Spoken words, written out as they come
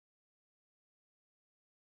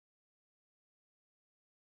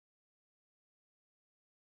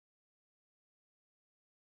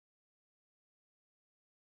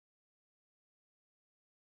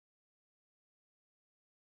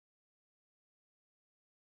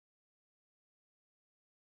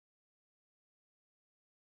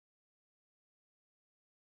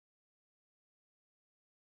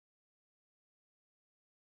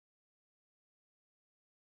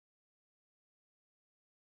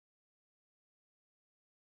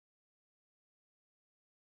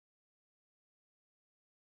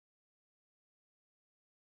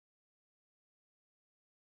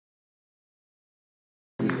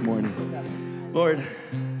this morning. Lord,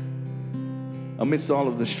 amidst all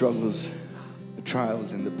of the struggles, the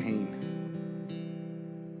trials, and the pain,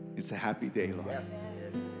 it's a happy day, Lord.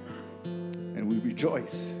 And we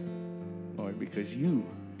rejoice, Lord, because you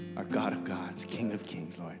are God of gods, King of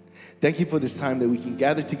kings, Lord. Thank you for this time that we can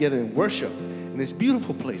gather together and worship in this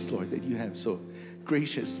beautiful place, Lord, that you have so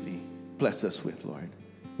graciously blessed us with, Lord.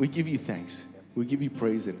 We give you thanks. We give you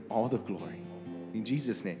praise and all the glory. In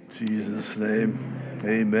Jesus' name. Jesus' name.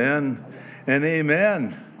 Amen and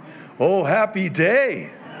amen. Oh, happy day.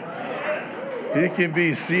 You can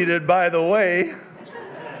be seated by the way.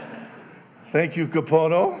 Thank you,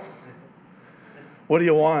 Capono. What do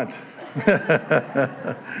you want?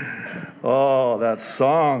 Oh, that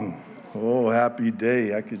song. Oh, happy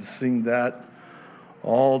day. I could sing that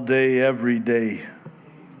all day, every day.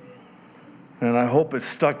 And I hope it's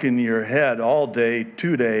stuck in your head all day,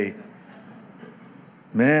 today.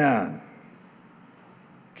 Man,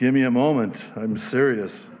 give me a moment. I'm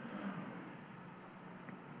serious.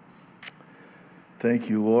 Thank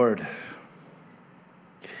you, Lord.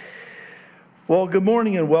 Well, good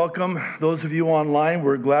morning and welcome. Those of you online,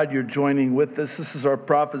 we're glad you're joining with us. This is our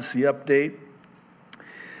prophecy update.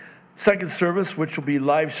 Second service, which will be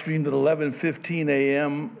live streamed at 11:15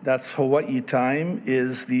 a.m., that's Hawaii time,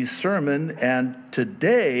 is the sermon. And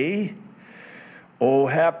today, oh,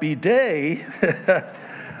 happy day.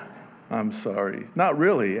 I'm sorry. Not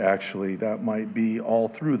really, actually. That might be all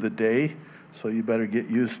through the day, so you better get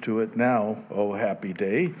used to it now. Oh, happy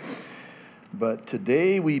day. But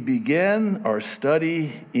today we begin our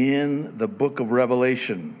study in the book of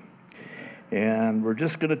Revelation. And we're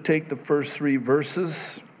just going to take the first 3 verses.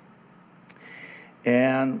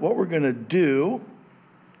 And what we're going to do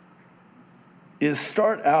is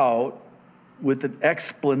start out with an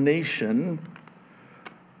explanation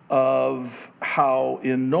of how,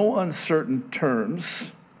 in no uncertain terms,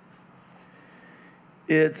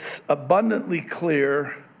 it's abundantly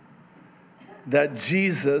clear that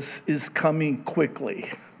Jesus is coming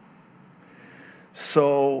quickly.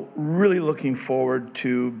 So, really looking forward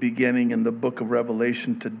to beginning in the book of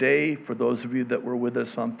Revelation today. For those of you that were with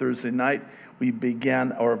us on Thursday night, we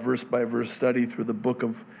began our verse-by-verse study through the book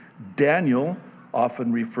of Daniel,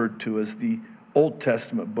 often referred to as the Old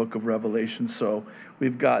Testament book of Revelation. So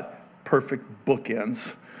we've got perfect bookends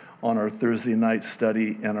on our Thursday night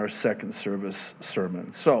study and our second service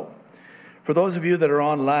sermon. So for those of you that are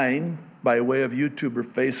online by way of YouTube or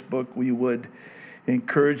Facebook, we would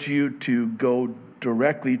encourage you to go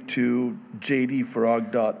directly to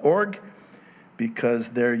jdfarag.org, because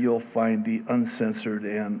there you'll find the uncensored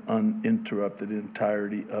and uninterrupted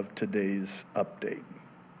entirety of today's update.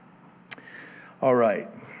 All right.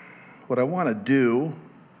 What I want to do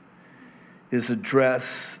is address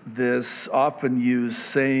this often used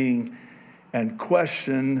saying and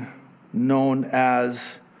question known as,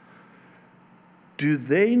 do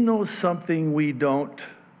they know something we don't?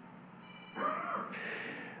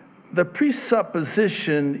 The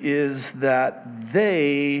presupposition is that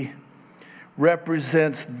they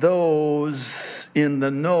represents those in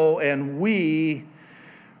the know, and we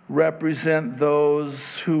represent those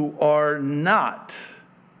who are not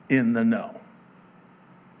in the know.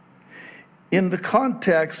 In the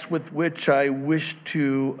context with which I wish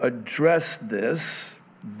to address this,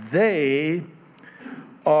 they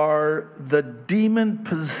are the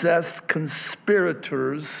demon-possessed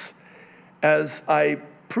conspirators, as I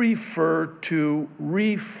prefer to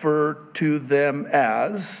refer to them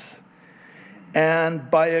as, and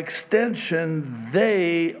by extension,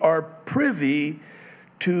 they are privy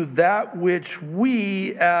to that which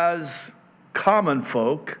we as common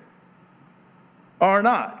folk are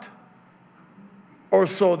not, or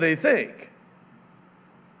so they think.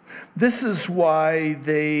 This is why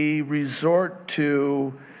they resort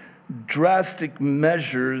to drastic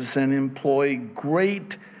measures and employ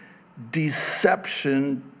great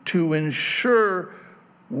deception to ensure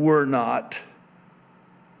we're not,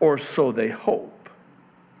 or so they hope.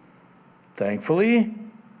 Thankfully,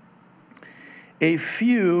 a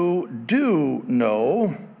few do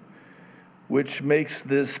know, which makes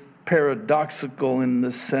this paradoxical in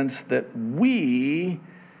the sense that we,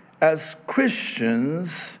 as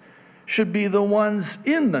Christians, should be the ones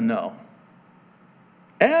in the know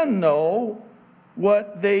and know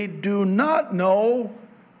what they do not know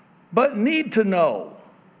but need to know.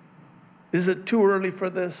 Is it too early for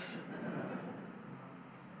this?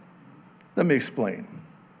 Let me explain.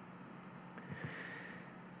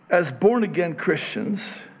 As born-again Christians,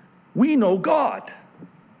 we know God,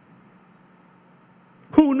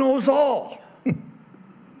 who knows all.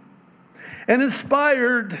 And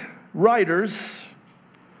inspired writers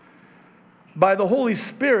by the Holy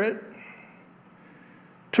Spirit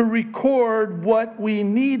to record what we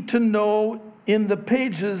need to know in the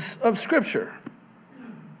pages of Scripture.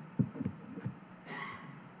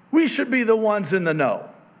 We should be the ones in the know.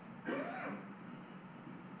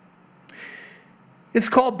 It's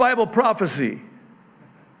called Bible prophecy.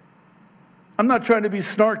 I'm not trying to be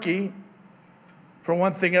snarky. For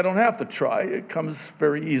one thing, I don't have to try. It comes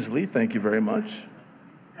very easily. Thank you very much.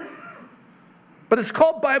 But it's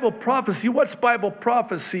called Bible prophecy. What's Bible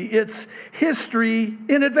prophecy? It's history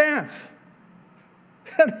in advance.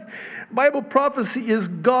 Bible prophecy is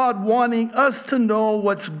God wanting us to know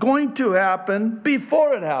what's going to happen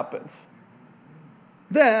before it happens.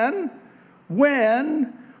 Then,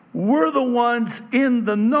 when we're the ones in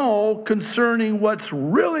the know concerning what's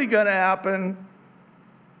really going to happen,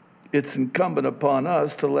 it's incumbent upon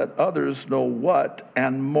us to let others know what,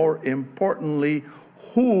 and more importantly,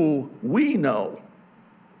 who we know.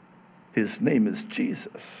 His name is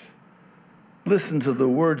Jesus. Listen to the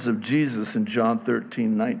words of Jesus in John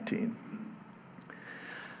 13:19.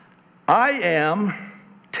 I am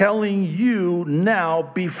telling you now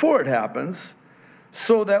before it happens,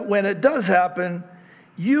 so that when it does happen,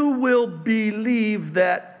 you will believe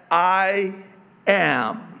that I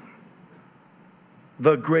am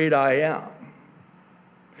the great I am.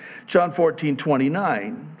 John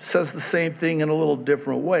 14:29 says the same thing in a little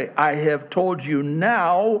different way. I have told you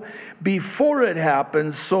now before it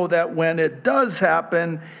happens, so that when it does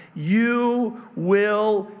happen, you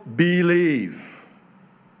will believe.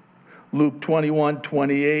 Luke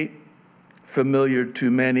 21:28, familiar to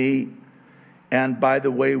many. And by the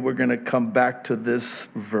way, we're going to come back to this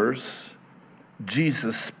verse.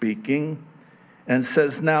 Jesus speaking, and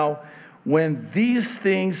says, now, when these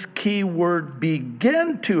things, keyword,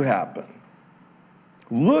 begin to happen,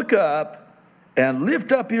 look up and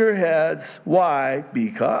lift up your heads. Why?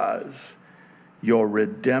 Because your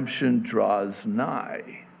redemption draws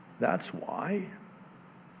nigh. That's why.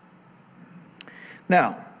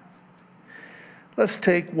 Now, let's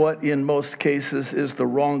take what in most cases is the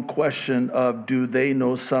wrong question of, do they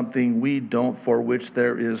know something we don't, for which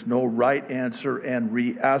there is no right answer, and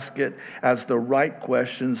re-ask it as the right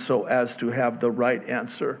question so as to have the right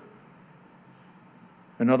answer.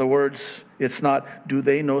 In other words, it's not, do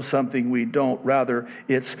they know something we don't? Rather,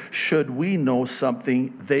 it's, should we know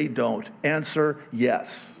something they don't? Answer, yes.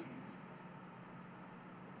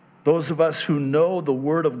 Those of us who know the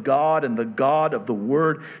Word of God and the God of the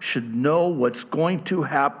Word should know what's going to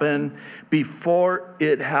happen before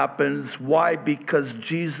it happens. Why? Because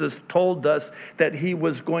Jesus told us that He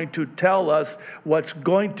was going to tell us what's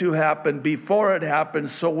going to happen before it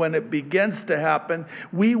happens. So when it begins to happen,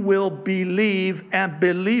 we will believe, and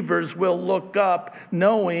believers will look up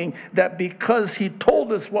knowing that because He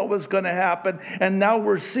told us what was going to happen, and now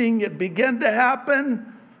we're seeing it begin to happen,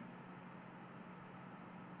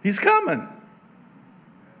 He's coming.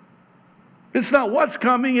 It's not what's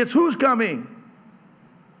coming, it's who's coming.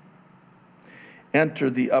 Enter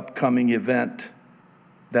the upcoming event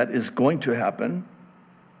that is going to happen.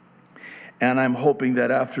 And I'm hoping that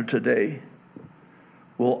after today,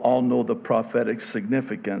 we'll all know the prophetic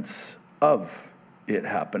significance of it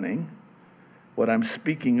happening. What I'm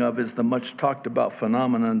speaking of is the much talked about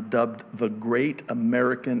phenomenon dubbed the Great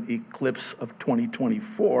American Eclipse of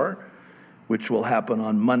 2024, which will happen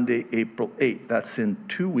on Monday, April 8th. That's in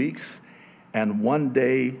 2 weeks and 1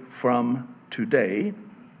 day from today.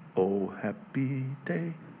 Oh, happy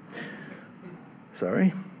day.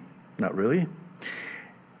 Sorry, not really.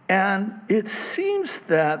 And it seems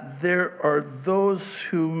that there are those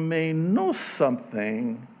who may know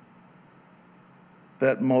something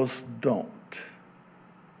that most don't.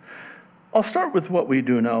 I'll start with what we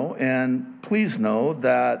do know, and please know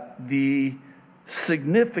that the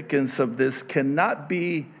significance of this cannot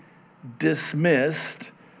be dismissed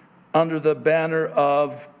under the banner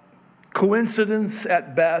of coincidence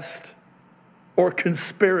at best or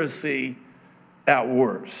conspiracy at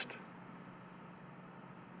worst.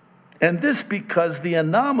 And this because the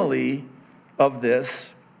anomaly of this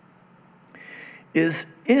is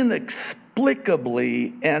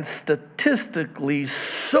inexplicably and statistically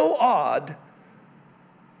so odd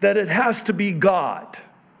that it has to be God.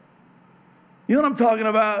 You know what I'm talking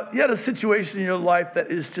about? You had a situation in your life that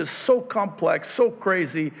is just so complex, so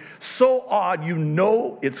crazy, so odd, you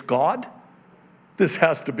know it's God. This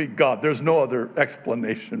has to be God. There's no other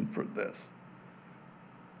explanation for this.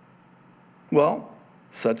 Well,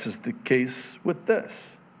 such is the case with this.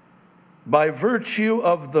 By virtue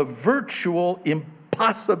of the virtual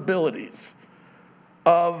impossibilities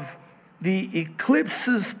of the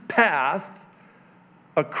eclipse's path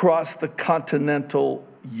across the continental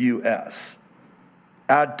U.S.,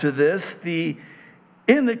 Add to this the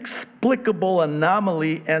inexplicable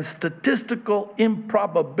anomaly and statistical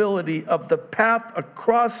improbability of the path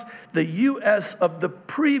across the U.S. of the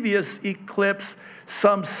previous eclipse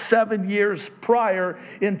some 7 years prior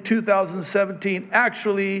in 2017.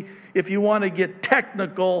 Actually, if you want to get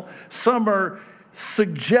technical, some are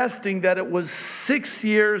suggesting that it was 6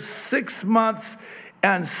 years, 6 months,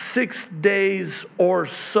 and 6 days or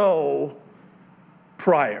so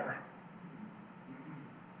prior.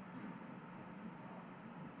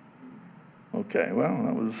 Okay,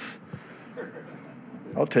 well,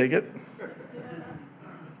 I'll take it.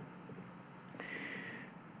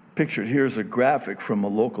 Pictured here is a graphic from a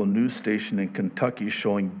local news station in Kentucky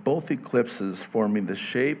showing both eclipses forming the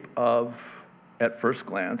shape of, at first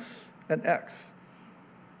glance, an X.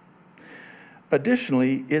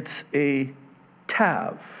 Additionally, it's a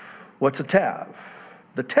Tav. What's a Tav?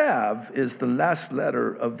 The Tav is the last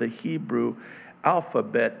letter of the Hebrew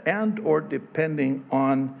alphabet, and or depending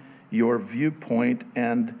on your viewpoint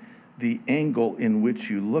and the angle in which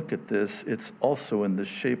you look at this, it's also in the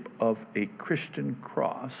shape of a Christian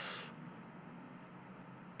cross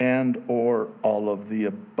and or all of the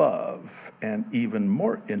above. And even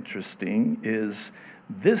more interesting is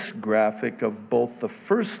this graphic of both the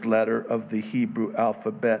first letter of the Hebrew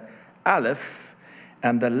alphabet, Aleph,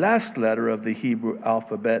 and the last letter of the Hebrew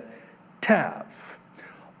alphabet, Tav.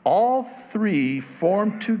 All three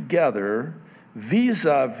form together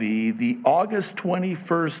vis-a-vis the August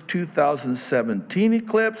 21st, 2017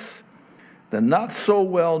 eclipse, the not so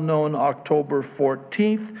well known October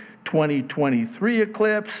 14th, 2023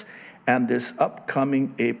 eclipse, and this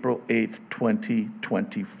upcoming April 8th,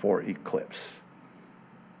 2024 eclipse.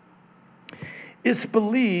 It's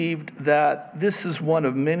believed that this is one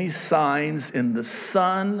of many signs in the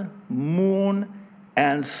sun, moon,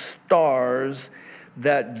 and stars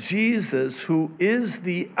that Jesus, who is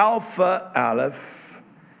the Alpha Aleph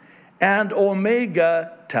and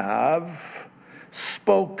Omega Tav,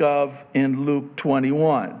 spoke of in Luke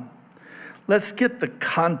 21. Let's get the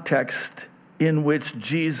context in which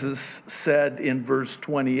Jesus said in verse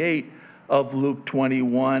 28 of Luke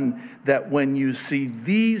 21 that when you see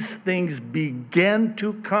these things begin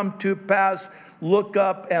to come to pass, look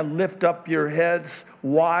up and lift up your heads.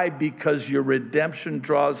 Why? Because your redemption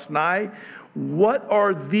draws nigh. What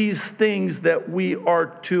are these things that we are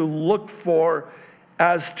to look for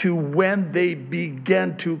as to when they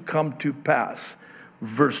begin to come to pass?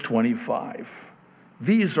 Verse 25.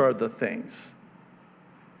 These are the things.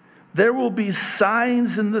 There will be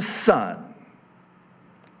signs in the sun,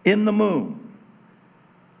 in the moon,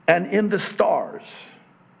 and in the stars,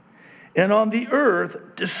 and on the earth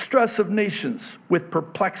distress of nations with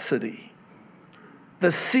perplexity,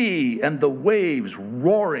 the sea and the waves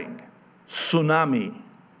roaring, tsunami,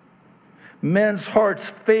 men's hearts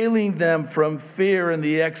failing them from fear and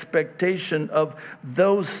the expectation of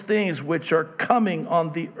those things which are coming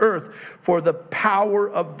on the earth, for the power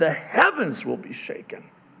of the heavens will be shaken.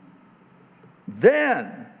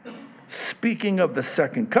 Then, speaking of the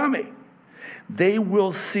second coming, they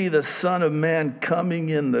will see the Son of Man coming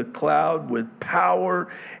in the cloud with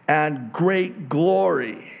power and great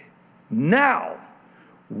glory. Now,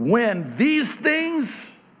 when these things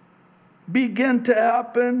begin to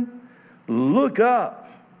happen, look up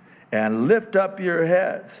and lift up your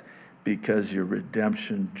heads, because your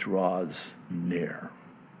redemption draws near.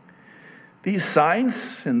 These signs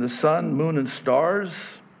in the sun, moon, and stars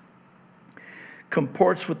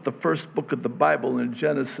comports with the first book of the Bible in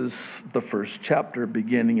Genesis, the first chapter,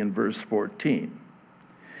 beginning in verse 14.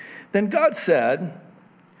 Then God said,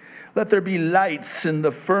 "Let there be lights in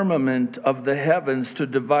the firmament of the heavens to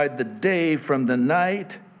divide the day from the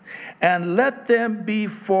night, and let them be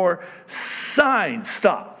for signs."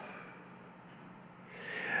 Stop.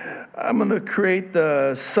 I'm going to create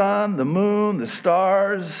the sun, the moon, the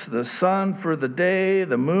stars, the sun for the day,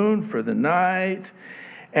 the moon for the night,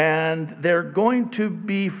 and they're going to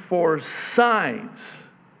be for signs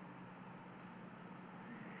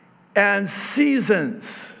and seasons.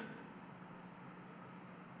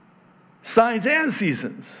 Signs and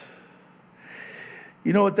seasons.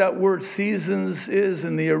 You know what that word seasons is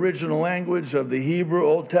in the original language of the Hebrew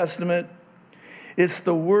Old Testament? It's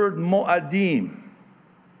the word mo'adim.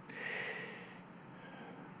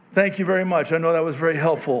 Thank you very much. I know that was very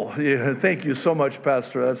helpful. Yeah, thank you so much,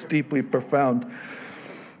 Pastor. That's deeply profound.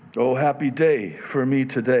 Oh, happy day for me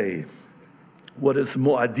today. What is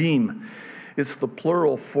mo'adim? It's the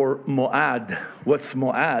plural for mo'ad. What's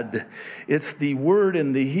mo'ad? It's the word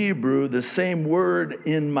in the Hebrew, the same word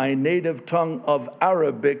in my native tongue of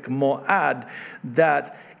Arabic, mo'ad,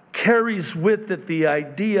 that carries with it the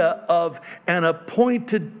idea of an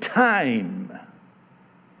appointed time,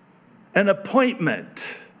 an appointment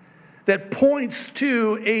that points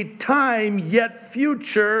to a time yet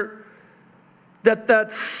future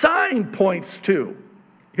that sign points to.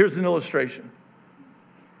 Here's an illustration.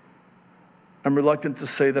 I'm reluctant to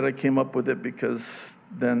say that I came up with it because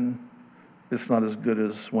then it's not as good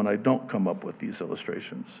as when I don't come up with these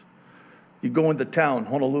illustrations. You go into town,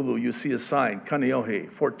 Honolulu, you see a sign,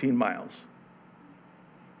 Kaneohe, 14 miles.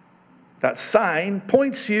 That sign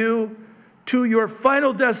points you to your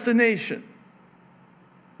final destination.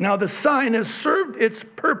 Now, the sign has served its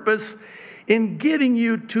purpose in getting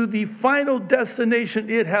you to the final destination.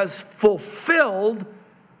 It has fulfilled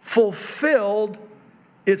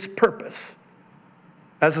its purpose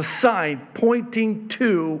as a sign pointing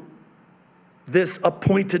to this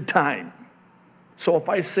appointed time. So if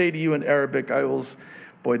I say to you in Arabic,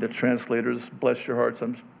 boy, the translators, bless your hearts,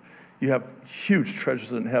 you have huge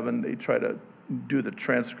treasures in heaven. They try to do the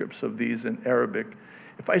transcripts of these in Arabic.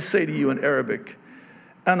 If I say to you in Arabic,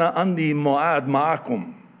 Ana andi mu'ad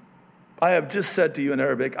ma'akum, I have just said to you in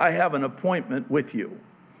Arabic, I have an appointment with you.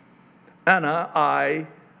 I,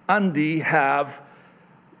 andi, have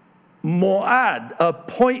mu'ad,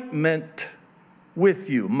 appointment with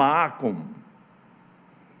you, ma'akum.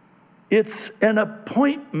 It's an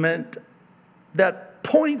appointment that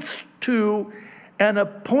points to an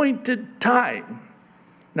appointed time.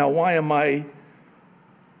 Now, why am I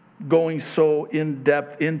going so in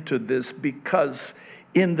depth into this? Because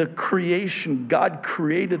in the creation, God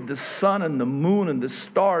created the sun and the moon and the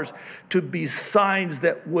stars to be signs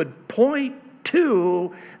that would point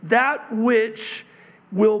to that which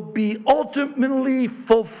will be ultimately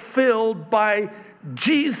fulfilled by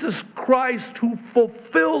Jesus Christ, who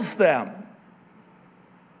fulfills them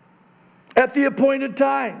at the appointed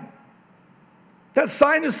time. That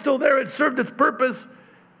sign is still there. It served its purpose.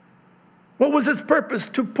 What was its purpose?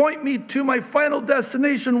 To point me to my final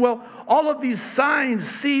destination. Well, all of these signs,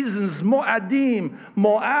 seasons, Mo'adim,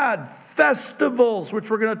 Mo'ad, festivals,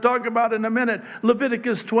 which we're going to talk about in a minute,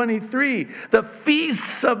 Leviticus 23, the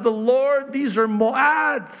feasts of the Lord, these are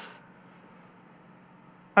Mo'ads.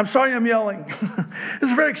 I'm sorry I'm yelling. This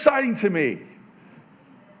is very exciting to me.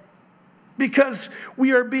 Because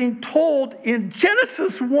we are being told in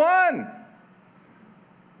Genesis 1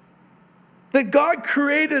 that God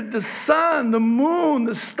created the sun, the moon,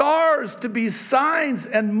 the stars to be signs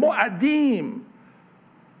and Mo'adim.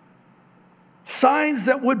 Signs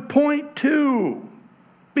that would point to,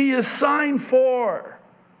 be a sign for.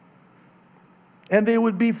 And they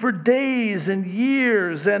would be for days and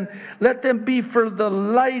years, and let them be for the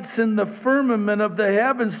lights in the firmament of the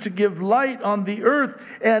heavens to give light on the earth.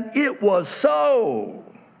 And it was so.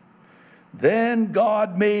 Then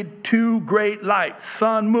God made two great lights,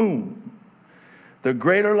 sun, moon. The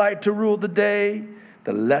greater light to rule the day,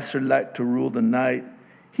 the lesser light to rule the night.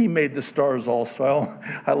 He made the stars also.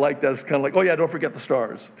 I like that. It's kind of like, oh yeah, don't forget the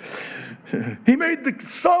stars. He made the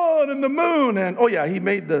sun and the moon, and oh yeah, he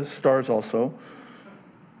made the stars also.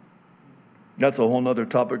 That's a whole other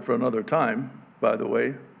topic for another time, by the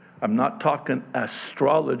way. I'm not talking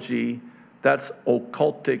astrology. That's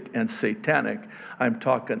occultic and satanic. I'm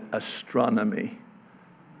talking astronomy.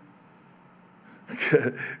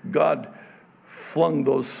 God flung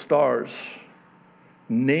those stars,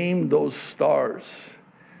 named those stars,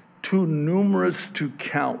 too numerous to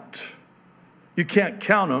count. You can't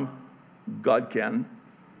count them. God can.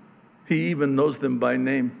 He even knows them by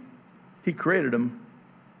name. He created them.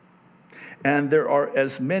 And there are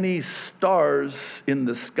as many stars in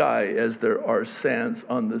the sky as there are sands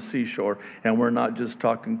on the seashore. And we're not just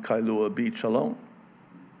talking Kailua Beach alone.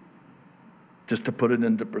 Just to put it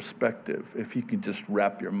into perspective, if you can just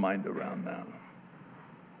wrap your mind around that.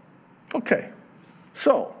 Okay,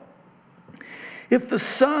 so if the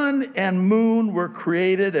sun and moon were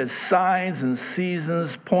created as signs and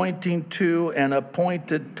seasons pointing to an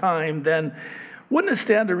appointed time, then wouldn't it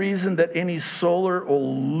stand to reason that any solar or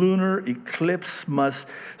lunar eclipse must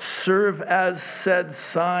serve as said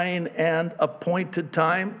sign and appointed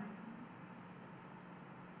time?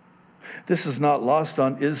 This is not lost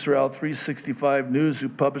on Israel 365 News, who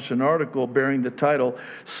published an article bearing the title,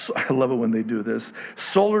 I love it when they do this,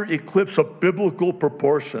 Solar Eclipse of Biblical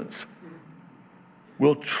Proportions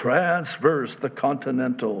will transverse the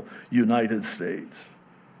continental United States.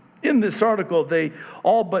 In this article, they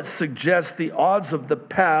all but suggest the odds of the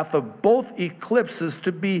path of both eclipses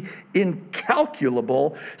to be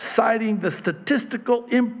incalculable, citing the statistical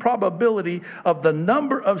improbability of the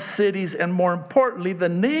number of cities and, more importantly, the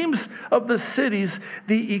names of the cities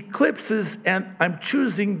the eclipses, and I'm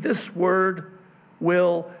choosing this word,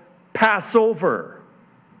 will Passover.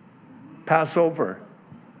 Passover.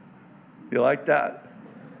 You like that?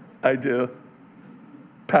 I do.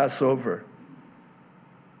 Passover.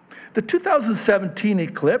 The 2017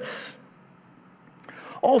 eclipse,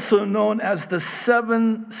 also known as the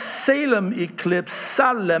 7 Salem eclipse,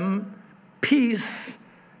 Salem, peace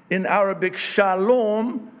in Arabic,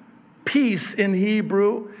 shalom, peace in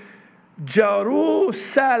Hebrew,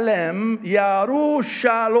 Jerusalem, Yaru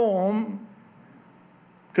Shalom,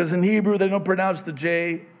 because in Hebrew they don't pronounce the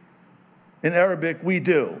J. In Arabic we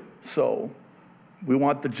do. So we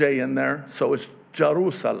want the J in there. So it's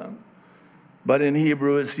Jerusalem. But in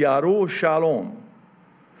Hebrew it's Yaru Shalom.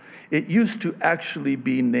 It used to actually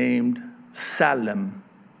be named Salem.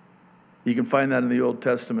 You can find that in the Old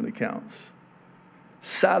Testament accounts.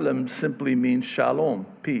 Salem simply means shalom,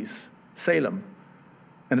 peace. Salem.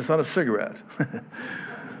 And it's not a cigarette.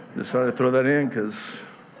 Just thought I'd throw that in because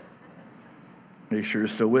make sure you're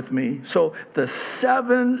still with me. So the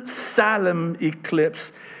 7 Salem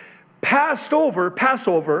eclipse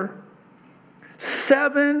Passover,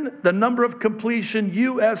 7, the number of completion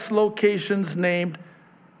U.S. locations named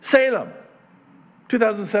Salem,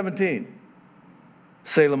 2017.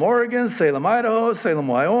 Salem, Oregon, Salem, Idaho, Salem,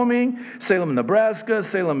 Wyoming, Salem, Nebraska,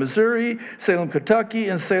 Salem, Missouri, Salem, Kentucky,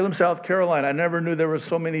 and Salem, South Carolina. I never knew there were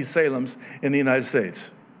so many Salems in the United States.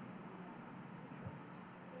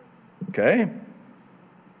 Okay?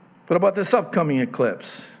 What about this upcoming eclipse?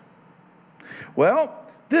 Well,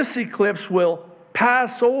 this eclipse will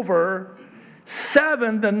pass over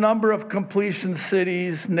 7, the number of completion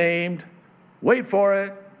cities named, wait for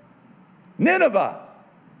it, Nineveh.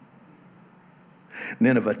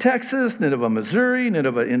 Nineveh, Texas, Nineveh, Missouri,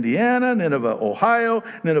 Nineveh, Indiana, Nineveh, Ohio,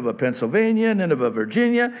 Nineveh, Pennsylvania, Nineveh,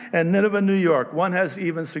 Virginia, and Nineveh, New York. One has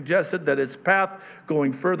even suggested that its path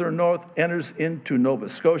going further north enters into Nova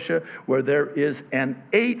Scotia, where there is an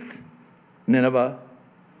 8th Nineveh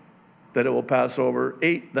that it will pass over,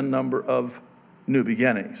 8, the number of new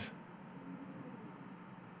beginnings.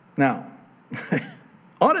 Now,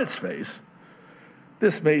 on its face,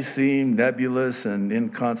 this may seem nebulous and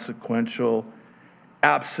inconsequential,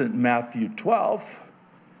 absent Matthew 12,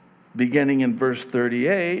 beginning in verse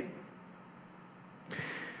 38.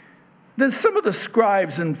 Then some of the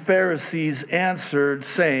scribes and Pharisees answered,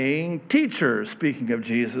 saying, Teacher, speaking of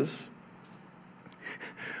Jesus,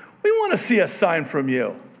 we want to see a sign from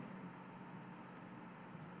you.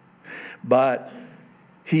 But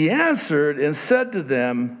he answered and said to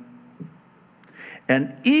them,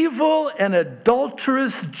 An evil and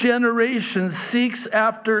adulterous generation seeks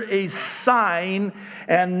after a sign,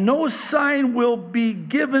 and no sign will be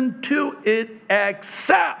given to it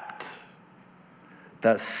except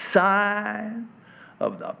the sign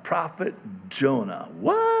of the prophet Jonah.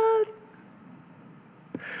 What?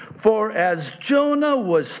 For as Jonah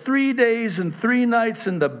was 3 days and 3 nights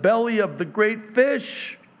in the belly of the great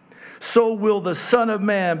fish, so will the Son of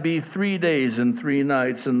Man be 3 days and 3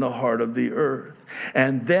 nights in the heart of the earth.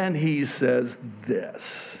 And then he says this,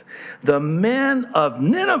 the men of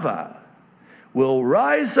Nineveh will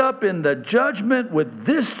rise up in the judgment with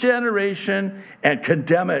this generation and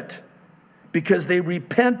condemn it, because they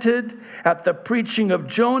repented at the preaching of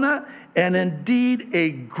Jonah, and indeed a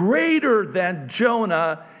greater than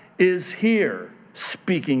Jonah is here,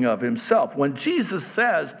 speaking of himself. When Jesus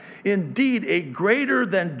says, indeed a greater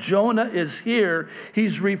than Jonah is here,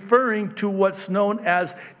 he's referring to what's known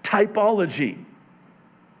as typology.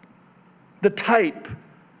 The type.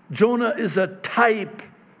 Jonah is a type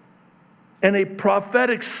and a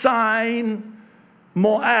prophetic sign,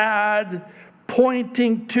 moad,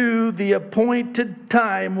 pointing to the appointed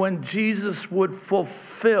time when Jesus would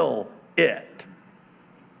fulfill it.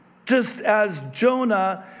 Just as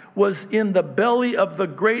Jonah was in the belly of the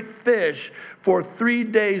great fish for 3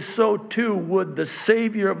 days, so too would the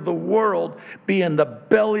Savior of the world be in the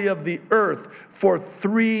belly of the earth for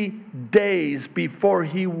 3 days before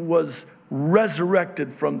he was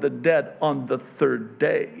resurrected from the dead on the 3rd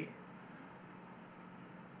day.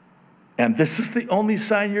 And this is the only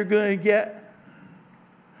sign you're going to get?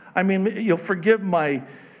 I mean, you'll forgive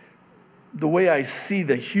the way I see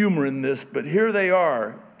the humor in this, but here they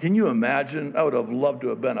are. Can you imagine? I would have loved to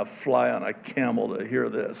have been a fly on a camel to hear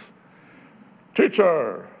this.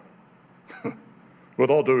 Teacher, with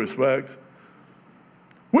all due respect,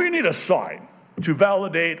 we need a sign to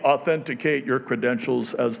validate, authenticate your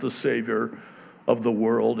credentials as the Savior of the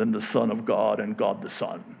world and the Son of God and God the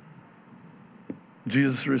Son.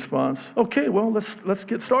 Jesus' response, okay, well, let's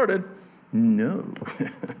get started. No.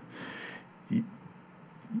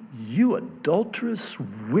 You adulterous,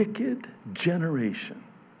 wicked generation.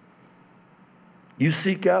 You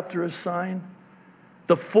seek after a sign?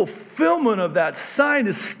 The fulfillment of that sign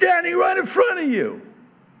is standing right in front of you.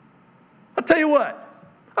 I'll tell you what,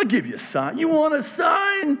 I'll give you a sign. You want a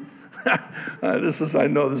sign? I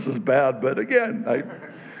know this is bad, but again,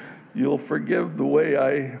 you'll forgive the way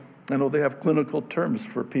I know they have clinical terms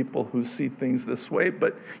for people who see things this way,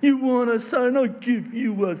 but you want a sign? I'll give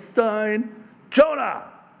you a sign. Jonah!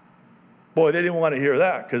 Boy, they didn't want to hear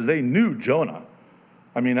that because they knew Jonah.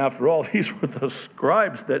 I mean, after all, these were the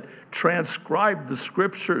scribes that transcribed the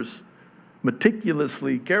scriptures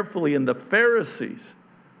meticulously, carefully, and the Pharisees.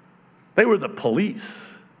 They were the police.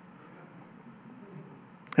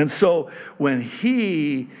 And so when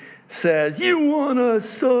he says, you want a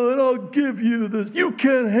son, I'll give you this. You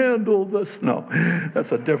can't handle this. No,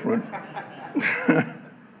 that's a different.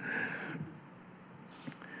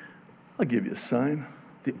 I'll give you a sign.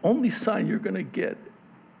 The only sign you're going to get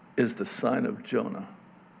is the sign of Jonah.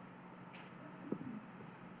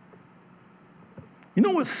 You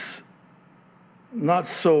know what's not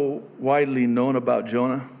so widely known about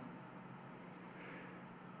Jonah?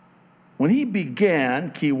 When he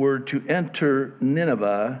began, keyword, to enter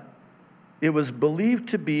Nineveh, it was believed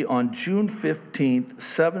to be on June 15th,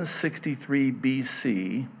 763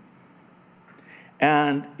 BC,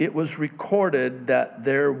 and it was recorded that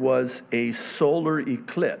there was a solar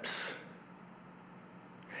eclipse.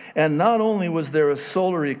 And not only was there a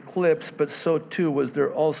solar eclipse, but so too was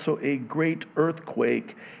there also a great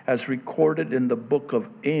earthquake, as recorded in the book of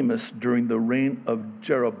Amos during the reign of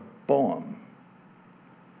Jeroboam.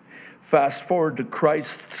 Fast forward to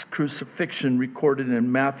Christ's crucifixion, recorded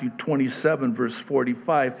in Matthew 27, verse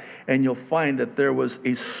 45, and you'll find that there was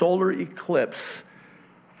a solar eclipse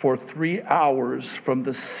for 3 hours, from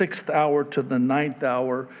the 6th hour to the 9th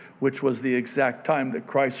hour, which was the exact time that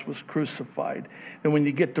Christ was crucified. And when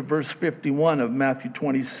you get to verse 51 of Matthew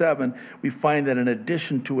 27, we find that in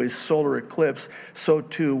addition to a solar eclipse, so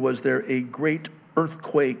too was there a great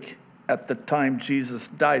earthquake at the time Jesus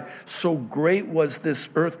died. So great was this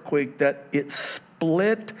earthquake that it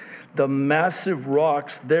split the massive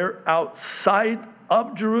rocks there outside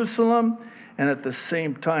of Jerusalem, and at the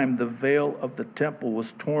same time the veil of the temple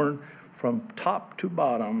was torn from top to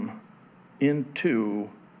bottom in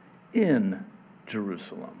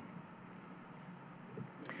Jerusalem.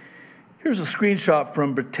 Here's a screenshot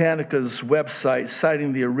from Britannica's website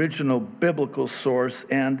citing the original biblical source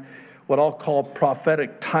and what I'll call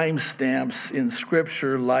prophetic timestamps in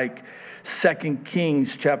Scripture, like 2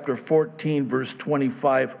 Kings chapter 14, verse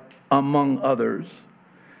 25, among others.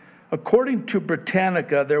 According to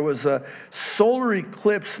Britannica, there was a solar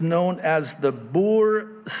eclipse known as the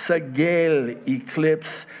Bur-Sagel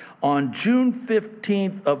eclipse on June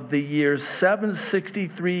 15th of the year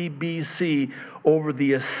 763 BC over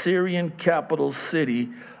the Assyrian capital city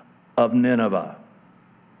of Nineveh.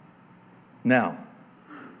 Now,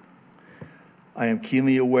 I am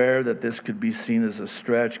keenly aware that this could be seen as a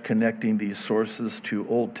stretch, connecting these sources to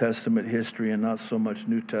Old Testament history and not so much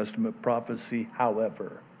New Testament prophecy.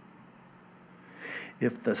 However,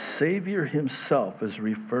 if the Savior himself is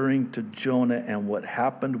referring to Jonah and what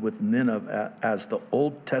happened with Nineveh as the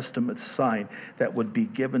Old Testament sign that would be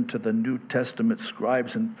given to the New Testament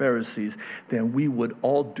scribes and Pharisees, then we would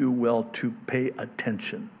all do well to pay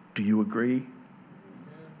attention. Do you agree?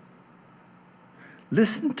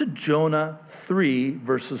 Listen to Jonah 3,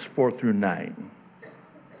 verses 4 through 9.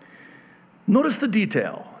 Notice the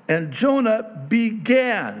detail. And Jonah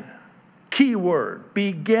began, keyword,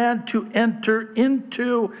 began to enter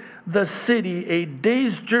into the city a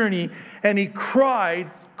day's journey, and he cried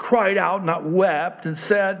out, not wept, and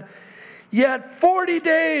said, "Yet 40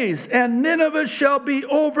 days, and Nineveh shall be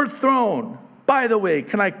overthrown." By the way,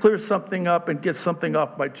 can I clear something up and get something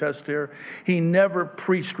off my chest here? He never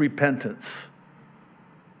preached repentance.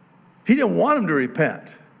 He didn't want them to repent.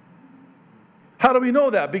 How do we know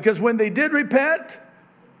that? Because when they did repent,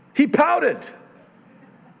 he pouted.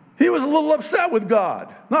 He was a little upset with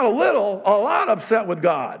God. Not a little, a lot upset with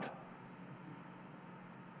God.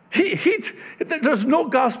 There's no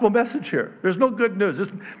gospel message here. There's no good news.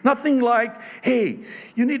 There's nothing like, hey,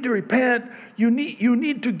 you need to repent. You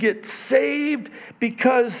need to get saved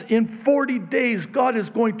because in 40 days God is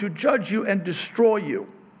going to judge you and destroy you.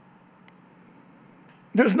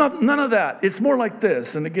 There's none of that. It's more like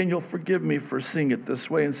this. And again, you'll forgive me for seeing it this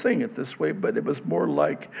way and saying it this way, but it was more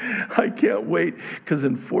like, I can't wait because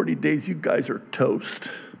in 40 days you guys are toast.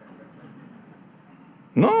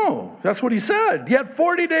 No, that's what he said. Yet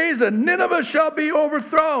 40 days and Nineveh shall be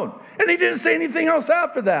overthrown. And he didn't say anything else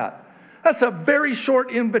after that. That's a very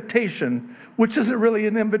short invitation, which isn't really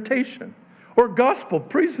an invitation. or gospel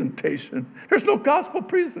presentation. There's no gospel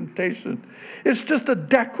presentation. It's just a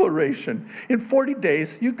declaration. In 40 days,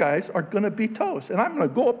 you guys are going to be toast. And I'm going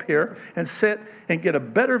to go up here and sit and get a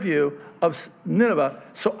better view of Nineveh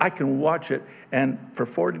so I can watch it. And for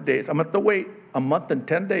 40 days, I'm going to have to wait a month and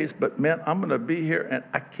 10 days. But man, I'm going to be here and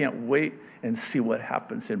I can't wait and see what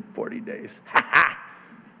happens in 40 days.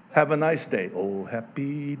 Have a nice day. Oh,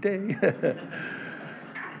 happy day.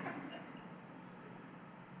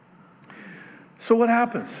 So what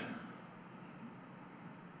happens?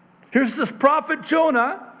 Here's this prophet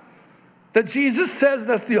Jonah that Jesus says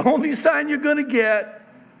that's the only sign you're going to get.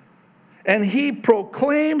 And he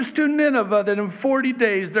proclaims to Nineveh that in 40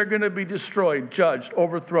 days they're going to be destroyed, judged,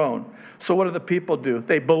 overthrown. So what do the people do?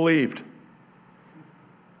 They believed.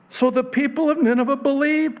 So the people of Nineveh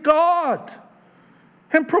believed God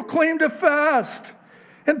and proclaimed a fast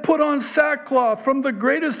and put on sackcloth from the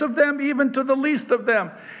greatest of them even to the least of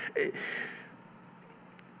them.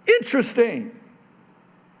 Interesting.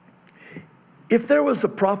 If there was a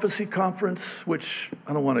prophecy conference, which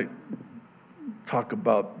I don't want to talk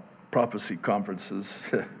about prophecy conferences.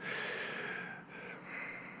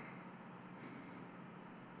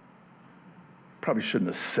 Probably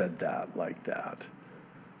shouldn't have said that like that.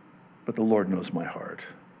 But the Lord knows my heart.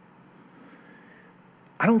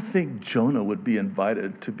 I don't think Jonah would be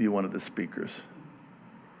invited to be one of the speakers.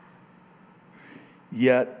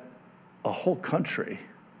 Yet, a whole country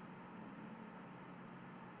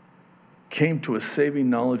came to a saving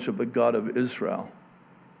knowledge of the God of Israel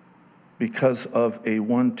because of a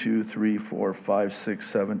 1, 2, 3, 4, 5,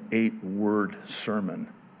 6, 7, 8 word sermon.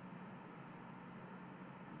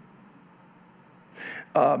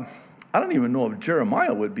 I don't even know if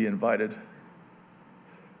Jeremiah would be invited.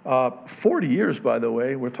 40 years, by the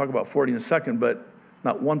way. We'll talk about 40 in a second, but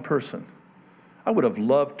not one person. I would have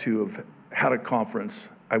loved to have had a conference.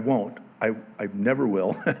 I won't. I never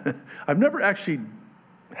will. I've never actually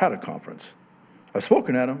had a conference. I've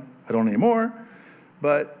spoken at them. I don't anymore.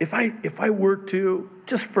 But if I were to,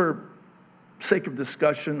 just for sake of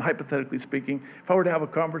discussion, hypothetically speaking, if I were to have a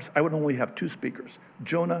conference, I would only have 2 speakers,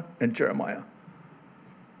 Jonah and Jeremiah.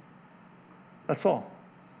 That's all.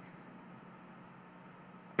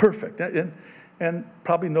 Perfect. And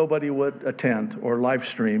probably nobody would attend or live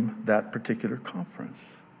stream that particular conference.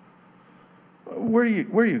 Where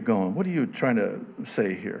are you going? What are you trying to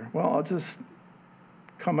say here? Well, I'll just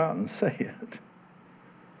come out and say it.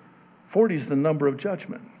 40 is the number of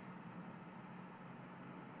judgment.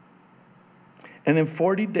 And in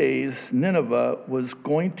 40 days, Nineveh was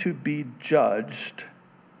going to be judged,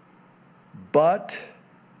 but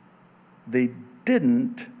they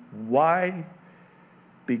didn't. Why?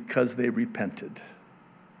 Because they repented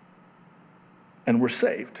and were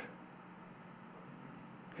saved.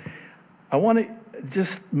 I want to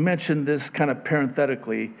just mention this kind of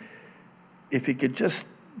parenthetically. If you could just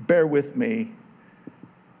bear with me,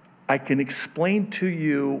 I can explain to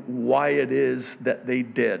you why it is that they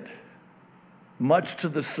did, much to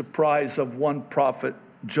the surprise of one prophet,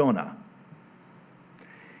 Jonah.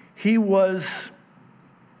 He was,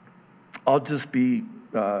 I'll just be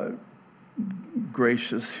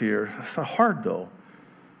gracious here. It's not hard, though.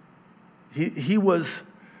 He was,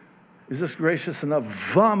 is this gracious enough,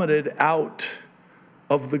 vomited out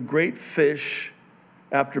of the great fish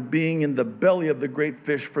after being in the belly of the great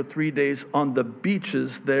fish for 3 days on the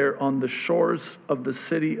beaches there on the shores of the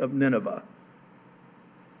city of Nineveh.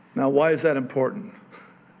 Now, why is that important?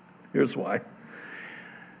 Here's why.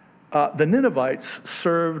 The Ninevites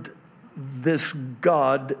served this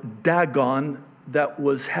god, Dagon, that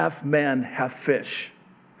was half man, half fish.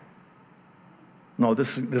 No,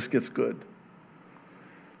 this gets good.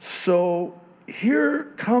 So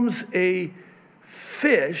here comes a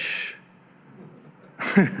fish.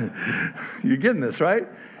 You're getting this, right?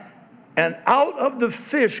 And out of the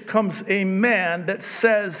fish comes a man that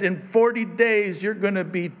says in 40 days you're going to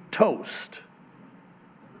be toast.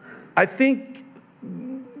 I think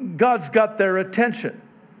God's got their attention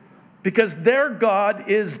because their God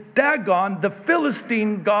is Dagon. The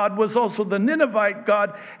Philistine God was also the Ninevite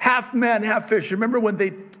God, half man, half fish. Remember when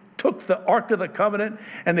they took the Ark of the Covenant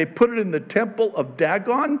and they put it in the temple of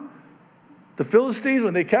Dagon? The Philistines,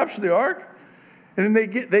 when they captured the Ark? And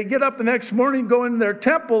then they get up the next morning, go in their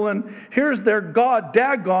temple, and here's their god,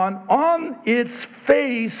 Dagon, on its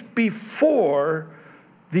face before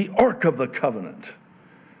the Ark of the Covenant.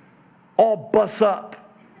 All bust up.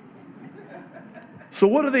 So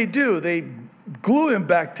what do? They glue him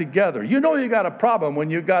back together. You know you got a problem when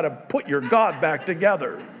you got to put your God back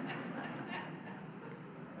together.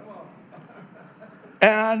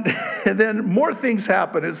 And then more things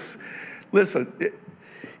happen. Listen,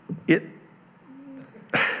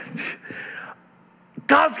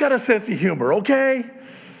 God's got a sense of humor, okay?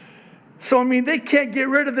 So, I mean, they can't get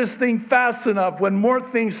rid of this thing fast enough when more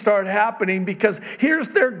things start happening, because here's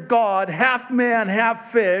their God, half man,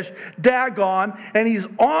 half fish, Dagon, and he's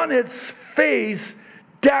on its face,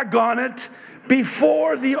 daggone it,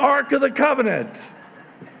 before the Ark of the Covenant.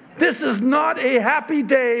 This is not a happy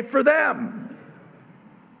day for them.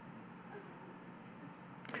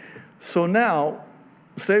 So now,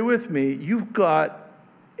 say with me, you've got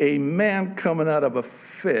a man coming out of a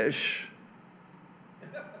fish,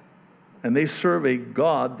 and they serve a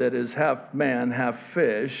God that is half man, half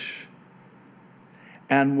fish.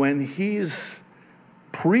 And when he's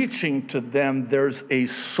preaching to them, there's a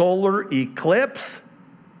solar eclipse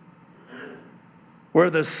where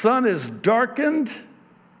the sun is darkened,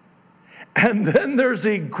 and then there's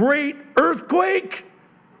a great earthquake,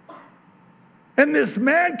 and this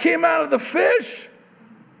man came out of the fish.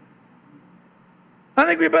 I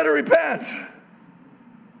think we better repent.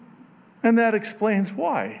 And that explains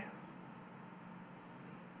why.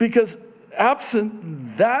 Because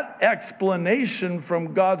absent that explanation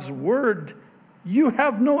from God's word, you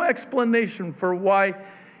have no explanation for why.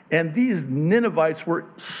 And these Ninevites were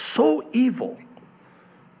so evil,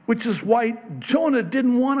 which is why Jonah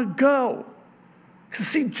didn't want to go. Because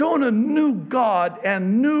see, Jonah knew God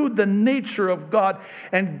and knew the nature of God,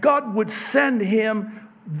 and God would send him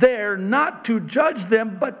there not to judge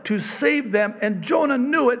them, but to save them. And Jonah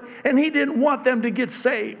knew it, and he didn't want them to get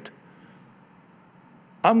saved.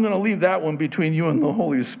 I'm going to leave that one between you and the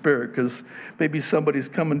Holy Spirit, because maybe somebody's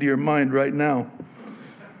coming to your mind right now.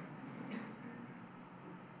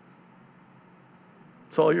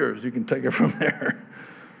 It's all yours. You can take it from there.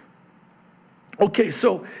 Okay,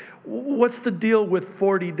 so what's the deal with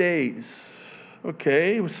 40 days?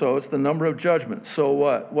 Okay, so it's the number of judgments. So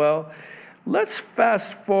what? Well, let's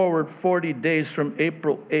fast forward 40 days from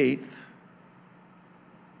April 8th.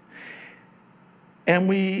 And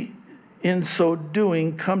we, in so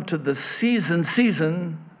doing, come to the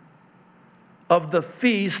season of the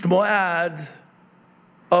feast, Moed,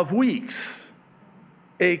 of weeks,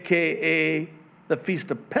 a.k.a. the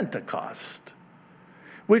Feast of Pentecost,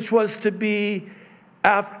 which was to be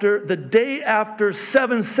after the day after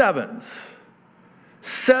 7 sevens.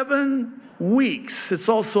 7 weeks. It's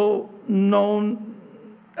also known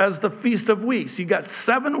as the Feast of Weeks. You got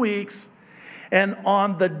 7 weeks. And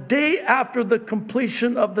on the day after the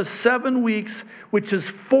completion of the 7 weeks, which is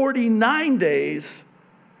 49 days,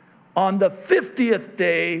 on the 50th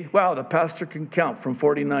day, wow, the pastor can count from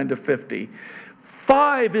 49 to 50.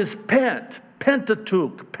 5 is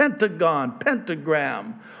Pentateuch, Pentagon,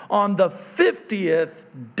 Pentagram. On the 50th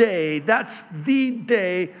day, that's the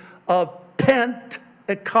day of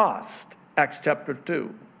Pentecost, Acts chapter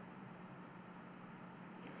 2.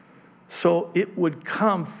 So it would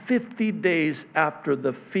come 50 days after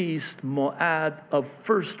the feast, Moed of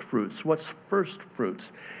first fruits. What's first fruits?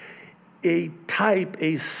 A type,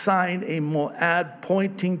 a sign, a Moed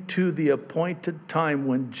pointing to the appointed time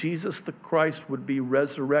when Jesus the Christ would be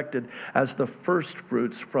resurrected as the first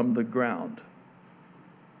fruits from the ground.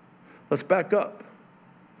 Let's back up.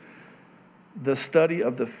 The study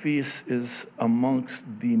of the feast is amongst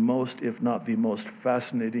the most, if not the most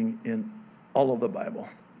fascinating in all of the Bible.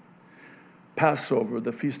 Passover,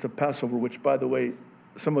 the Feast of Passover, which, by the way,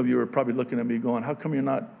 some of you are probably looking at me going, how come you're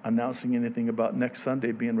not announcing anything about next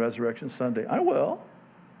Sunday being Resurrection Sunday? I will.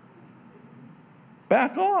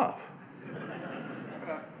 Back off.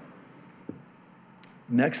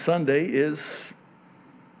 Next Sunday is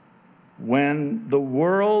when the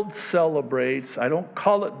world celebrates, I don't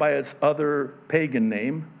call it by its other pagan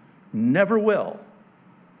name, never will.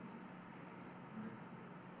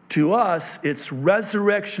 To us, it's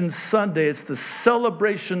Resurrection Sunday. It's the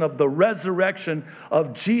celebration of the resurrection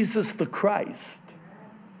of Jesus the Christ.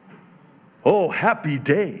 Oh, happy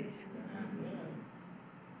day.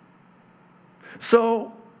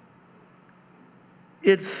 So,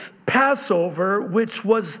 it's Passover, which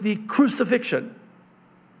was the crucifixion.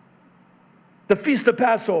 The Feast of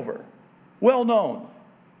Passover, well known,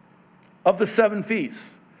 of the 7 feasts.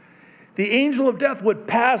 The angel of death would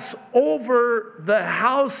pass over the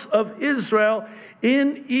house of Israel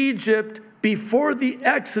in Egypt before the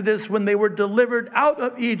Exodus when they were delivered out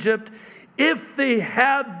of Egypt if they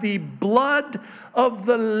had the blood of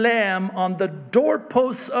the Lamb on the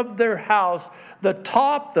doorposts of their house, the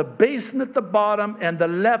top, the basin at the bottom, and the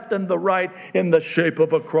left and the right in the shape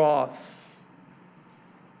of a cross.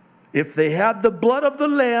 If they had the blood of the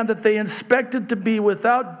lamb that they inspected to be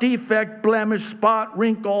without defect, blemish, spot,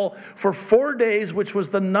 wrinkle for 4 days, which was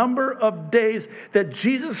the number of days that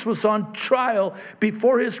Jesus was on trial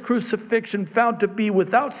before his crucifixion, found to be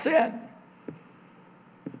without sin,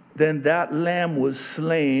 then that lamb was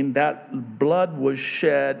slain, that blood was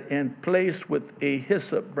shed and placed with a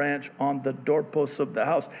hyssop branch on the doorposts of the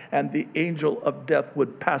house, and the angel of death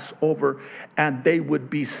would pass over and they would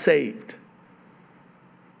be saved.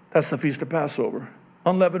 That's the Feast of Passover.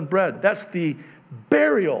 Unleavened bread. That's the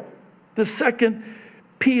burial. The second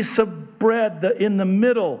piece of bread in the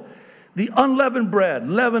middle, the unleavened bread,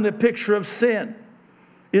 leaven, a picture of sin,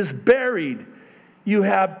 is buried. You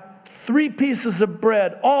have 3 pieces of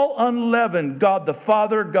bread, all unleavened. God the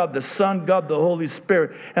Father, God the Son, God the Holy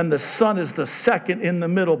Spirit. And the Son is the second in the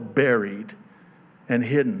middle, buried and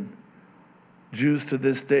hidden. Jews to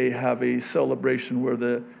this day have a celebration where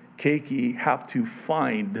the keiki have to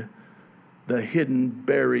find the hidden,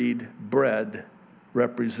 buried bread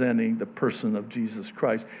representing the person of Jesus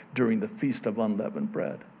Christ during the Feast of Unleavened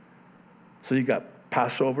Bread. So you got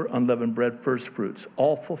Passover, unleavened bread, first fruits,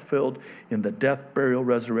 all fulfilled in the death, burial,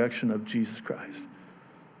 resurrection of Jesus Christ.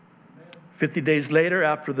 50 days later,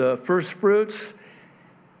 after the first fruits,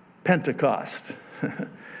 Pentecost.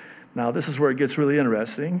 Now, this is where it gets really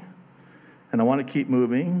interesting, and I want to keep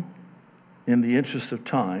moving in the interest of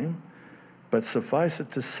time, but suffice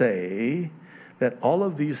it to say that all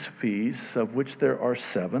of these feasts, of which there are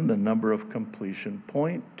 7, the number of completion,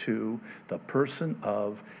 point to the person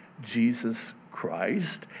of Jesus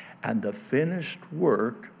Christ and the finished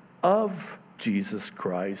work of Jesus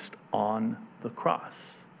Christ on the cross.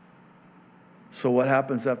 So what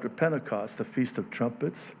happens after Pentecost? The Feast of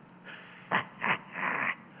Trumpets.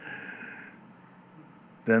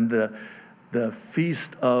 Then the Feast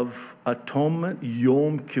of Atonement,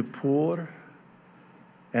 Yom Kippur.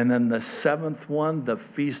 And then the 7th one, the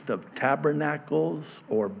Feast of Tabernacles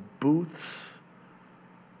or Booths.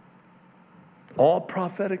 All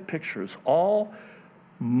prophetic pictures, all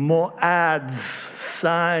moads,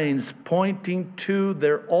 signs pointing to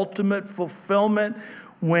their ultimate fulfillment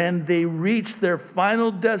when they reach their final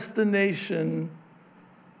destination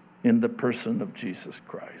in the person of Jesus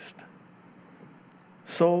Christ.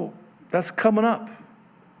 So that's coming up.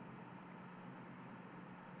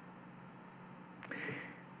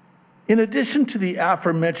 In addition to the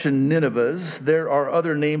aforementioned Ninevehs, there are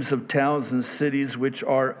other names of towns and cities which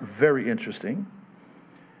are very interesting.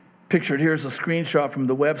 Pictured here is a screenshot from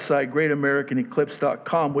the website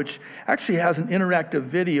greatamericaneclipse.com, which actually has an interactive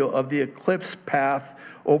video of the eclipse path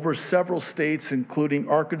over several states, including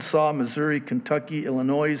Arkansas, Missouri, Kentucky,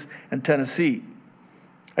 Illinois, and Tennessee.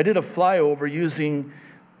 I did a flyover using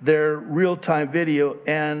their real-time video,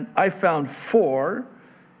 and I found 4.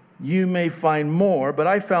 You may find more, but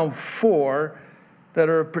I found 4 that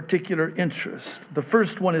are of particular interest. The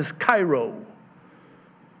first one is Cairo.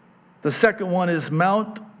 The second one is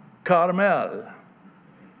Mount Carmel.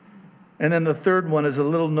 And then the third one is a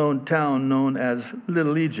little-known town known as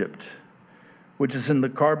Little Egypt, which is in the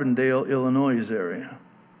Carbondale, Illinois area.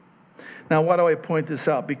 Now, why do I point this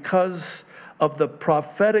out? Because of the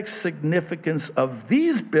prophetic significance of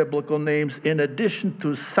these biblical names in addition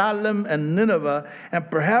to Salem and Nineveh, and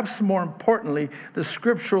perhaps more importantly, the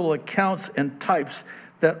scriptural accounts and types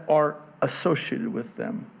that are associated with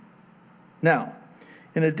them. Now,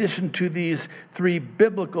 in addition to these 3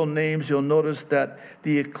 biblical names, you'll notice that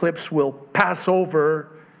the eclipse will pass over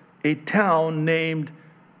a town named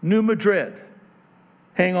New Madrid.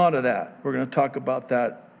 Hang on to that. We're going to talk about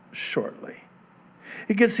that shortly.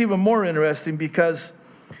 It gets even more interesting because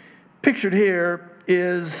pictured here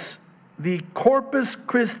is the Corpus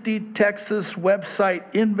Christi, Texas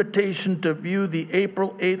website invitation to view the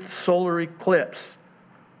April 8th solar eclipse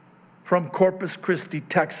from Corpus Christi,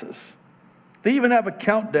 Texas. They even have a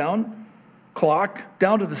countdown clock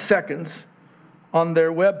down to the seconds on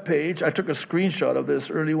their webpage. I took a screenshot of this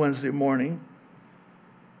early Wednesday morning.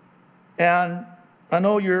 And I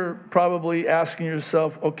know you're probably asking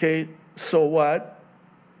yourself, okay, so what?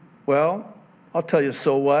 Well, I'll tell you,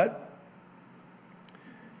 so what?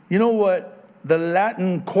 You know what the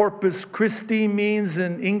Latin Corpus Christi means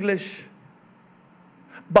in English?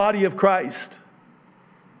 Body of Christ.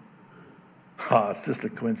 It's just a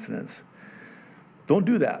coincidence. Don't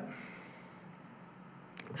do that.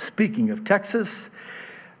 Speaking of Texas,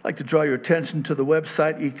 I'd like to draw your attention to the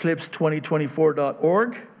website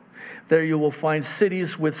eclipse2024.org. There you will find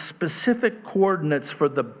cities with specific coordinates for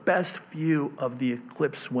the best view of the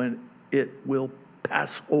eclipse when it will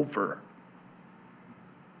pass over.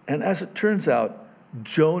 And as it turns out,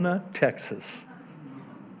 Jonah, Texas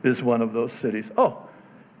is one of those cities. Oh,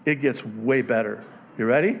 it gets way better. You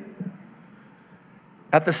ready?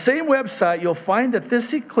 At the same website, you'll find that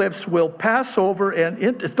this eclipse will pass over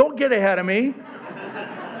and don't get ahead of me.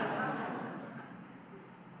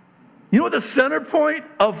 You know what the center point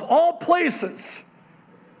of all places?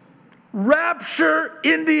 Rapture,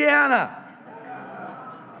 Indiana.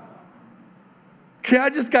 Okay, I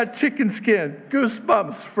just got chicken skin.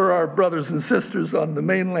 Goosebumps for our brothers and sisters on the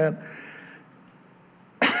mainland.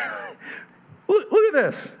 Look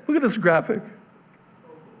at this. Look at this graphic.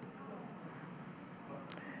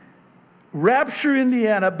 Rapture,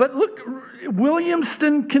 Indiana. But look,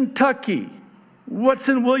 Williamston, Kentucky. What's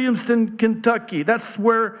in Williamston, Kentucky? That's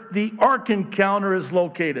where the Ark Encounter is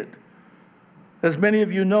located. As many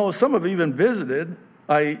of you know, some have even visited.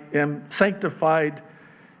 I am sanctified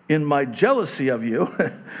in my jealousy of you.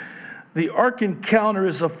 The Ark Encounter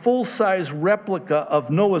is a full-size replica of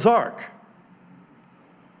Noah's Ark.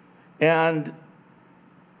 And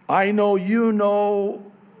I know you know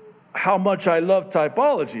how much I love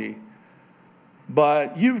typology,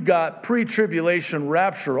 but you've got pre-tribulation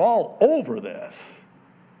rapture all over this.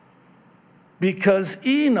 Because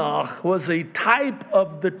Enoch was a type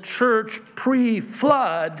of the church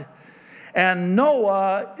pre-flood, and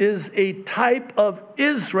Noah is a type of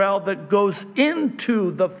Israel that goes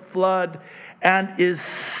into the flood and is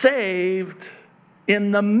saved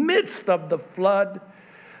in the midst of the flood,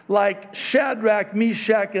 like Shadrach,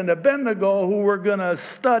 Meshach, and Abednego, who we're going to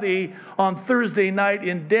study on Thursday night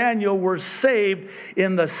in Daniel, were saved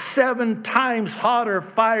in the 7 times hotter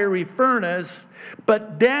fiery furnace.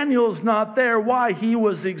 But Daniel's not there. Why? He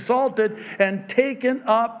was exalted and taken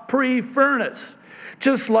up pre-furnace.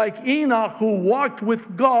 Just like Enoch, who walked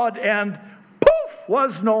with God and poof,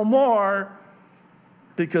 was no more,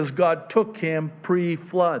 because God took him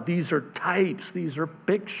pre-flood. These are types. These are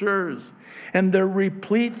pictures. And they're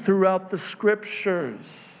replete throughout the scriptures.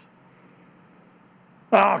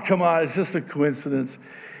 Oh, come on. It's just a coincidence.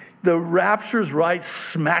 The rapture's right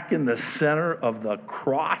smack in the center of the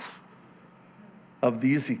cross of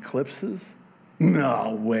these eclipses?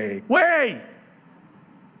 No way. Way!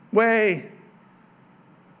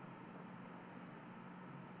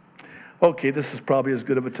 Okay, this is probably as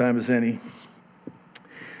good of a time as any.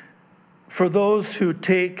 For those who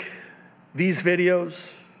take these videos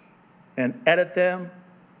and edit them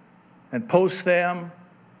and post them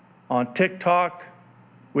on TikTok,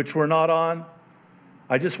 which we're not on,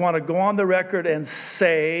 I just want to go on the record and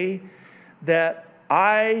say that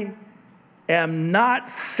I am not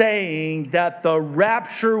saying that the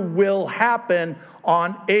rapture will happen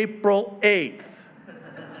on April 8th.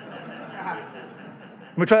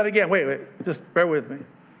 Let me try that again. Wait. Just bear with me.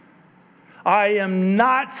 I am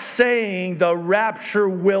not saying the rapture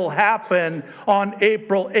will happen on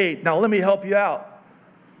April 8th. Now, let me help you out.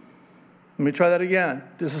 Let me try that again.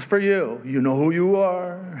 This is for you. You know who you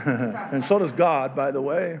are. And so does God, by the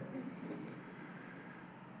way.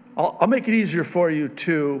 I'll make it easier for you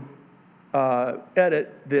to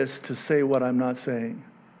edit this to say what I'm not saying.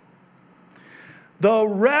 The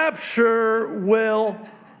rapture will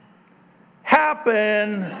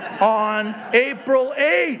happen on April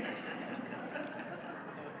 8th.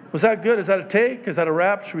 Was that good? Is that a take? Is that a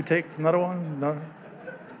wrap? Should we take another one? No.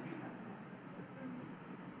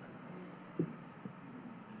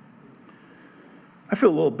 I feel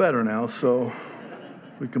a little better now, so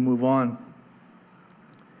we can move on.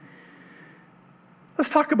 Let's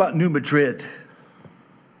talk about New Madrid.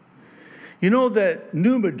 You know that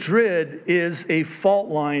New Madrid is a fault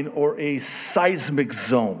line or a seismic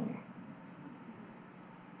zone.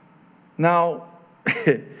 Now,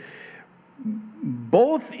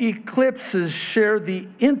 both eclipses share the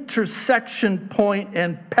intersection point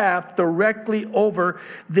and path directly over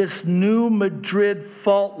this New Madrid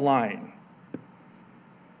fault line.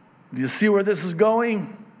 Do you see where this is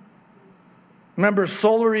going? Remember,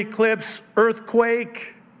 solar eclipse,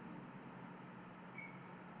 earthquake.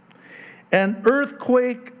 An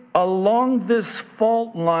earthquake along this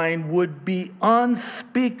fault line would be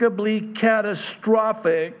unspeakably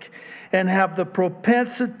catastrophic and have the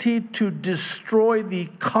propensity to destroy the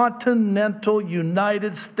continental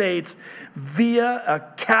United States via a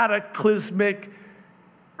cataclysmic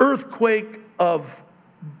earthquake of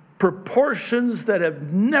proportions that have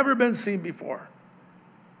never been seen before.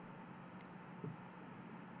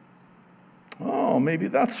 Oh, maybe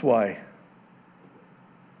that's why.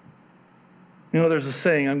 You know, there's a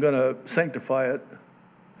saying, I'm going to sanctify it.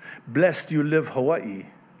 Blessed you live Hawaii.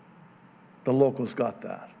 The locals got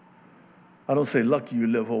that. I don't say lucky you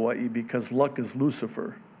live Hawaii because luck is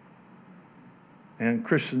Lucifer. And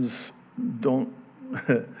Christians don't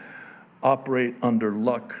operate under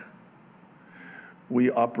luck. we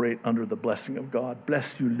operate under the blessing of God. Bless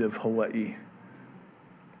you, Live Hawaii.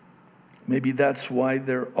 Maybe that's why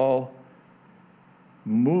they're all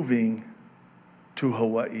moving to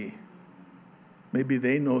Hawaii. Maybe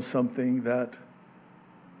they know something that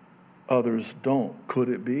others don't. Could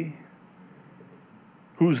it be?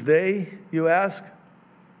 Who's they, you ask?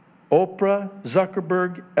 Oprah,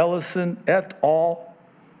 Zuckerberg, Ellison, et al.,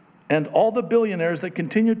 and all the billionaires that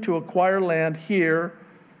continue to acquire land here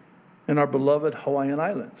in our beloved Hawaiian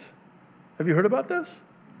Islands. Have you heard about this?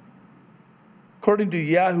 According to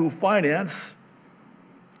Yahoo Finance,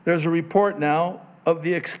 there's a report now of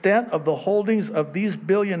the extent of the holdings of these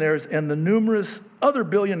billionaires and the numerous other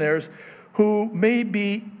billionaires who may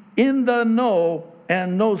be in the know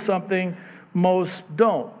and know something most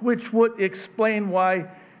don't, which would explain why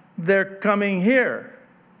they're coming here.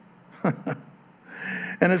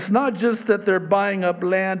 And it's not just that they're buying up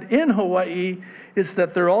land in Hawaii, it's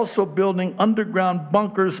that they're also building underground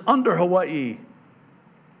bunkers under Hawaii.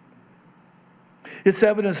 It's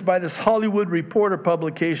evidenced by this Hollywood Reporter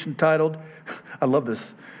publication titled, I love this,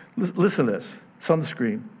 listen to this, it's on the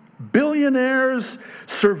screen. Billionaires,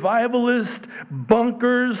 survivalist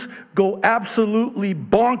bunkers go absolutely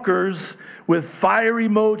bonkers with fire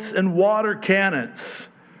emotes and water cannons.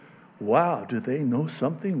 Wow, do they know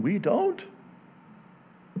something we don't?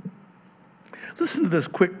 Listen to this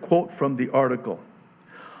quick quote from the article.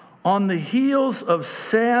 On the heels of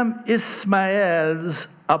Sam Esmail's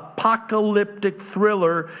apocalyptic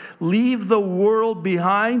thriller, Leave the World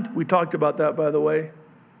Behind, we talked about that, by the way,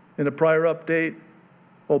 in a prior update,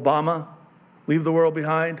 Obama, Leave the World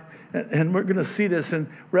Behind, and we're going to see this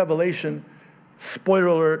in Revelation, spoiler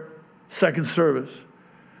alert, second service.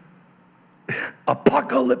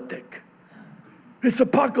 Apocalyptic. It's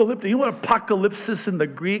apocalyptic. You know what apocalypsis in the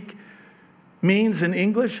Greek means in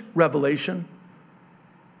English? Revelation.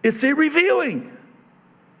 It's a revealing.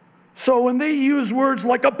 So when they use words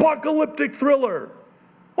like apocalyptic thriller,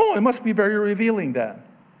 oh, it must be very revealing then.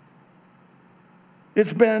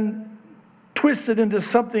 It's been twisted into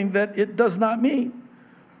something that it does not mean.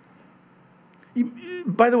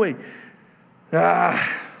 By the way,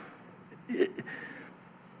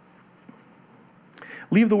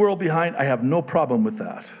 Leave the World Behind, I have no problem with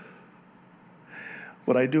that.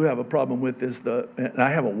 What I do have a problem with is and I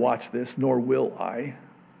haven't watched this, nor will I.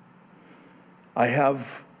 I have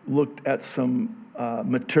looked at some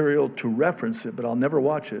material to reference it, but I'll never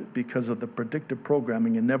watch it because of the predictive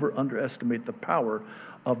programming, and never underestimate the power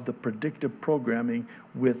of the predictive programming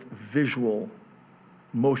with visual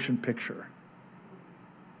motion picture.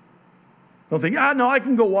 Don't think, no, I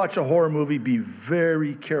can go watch a horror movie. Be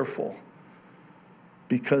very careful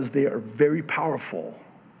because they are very powerful.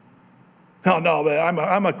 No,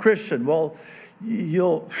 I'm a Christian. Well,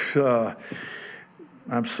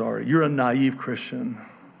 I'm sorry, you're a naive Christian.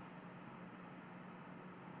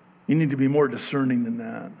 You need to be more discerning than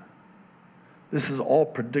that. This is all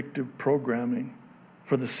predictive programming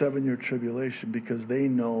for the 7-year tribulation, because they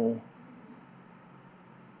know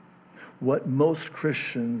what most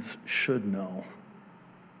Christians should know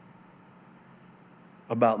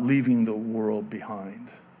about leaving the world behind.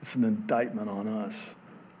 It's an indictment on us.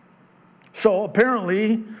 So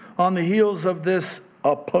apparently, on the heels of this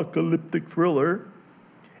apocalyptic thriller,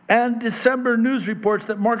 and December news reports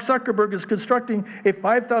that Mark Zuckerberg is constructing a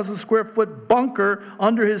 5,000 square foot bunker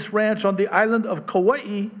under his ranch on the island of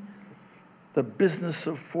Kauai, the business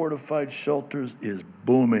of fortified shelters is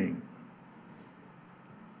booming.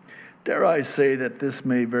 Dare I say that this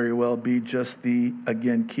may very well be just the,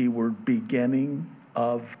 again, keyword, beginning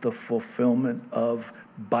of the fulfillment of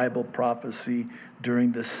Bible prophecy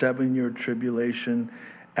during the 7-year tribulation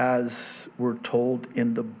as we're told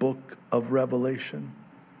in the book of Revelation.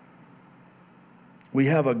 We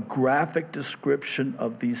have a graphic description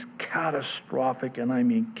of these catastrophic, and I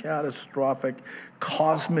mean catastrophic,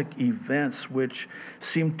 cosmic events which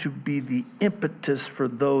seem to be the impetus for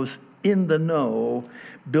those in the know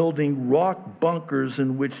building rock bunkers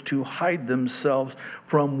in which to hide themselves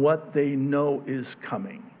from what they know is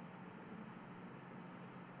coming.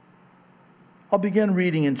 I'll begin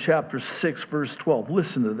reading in chapter 6, verse 12.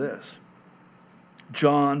 Listen to this.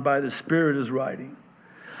 John, by the Spirit, is writing.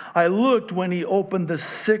 I looked when he opened the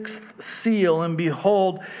 6th seal, and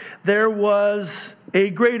behold, there was a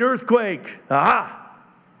great earthquake. Aha!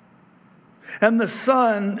 And the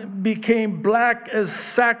sun became black as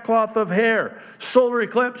sackcloth of hair. Solar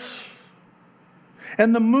eclipse.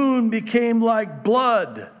 And the moon became like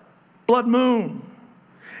blood moon.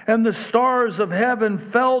 And the stars of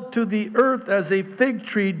heaven fell to the earth as a fig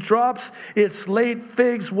tree drops its late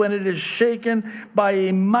figs when it is shaken by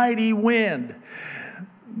a mighty wind.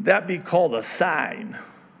 that be called a sign.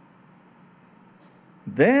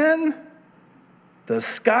 Then the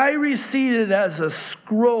sky receded as a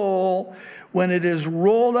scroll when it is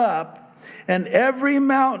rolled up, and every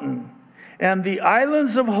mountain and the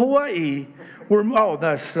islands of Hawaii were, oh,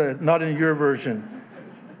 that's not in your version.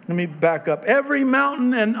 Let me back up. Every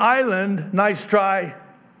mountain and island, nice try.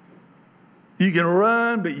 You can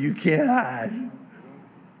run, but you can't hide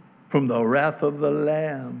from the wrath of the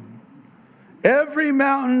Lamb. Every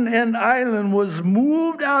mountain and island was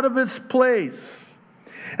moved out of its place.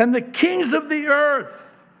 And the kings of the earth,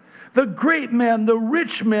 the great men, the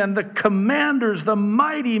rich men, the commanders, the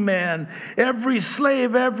mighty men, every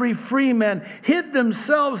slave, every free man, hid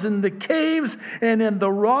themselves in the caves and in the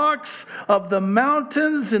rocks of the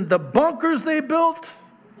mountains, in the bunkers they built,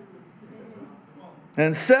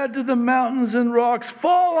 and said to the mountains and rocks,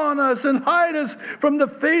 fall on us and hide us from the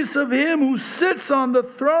face of him who sits on the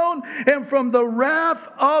throne and from the wrath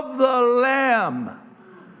of the Lamb.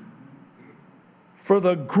 For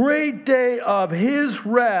the great day of his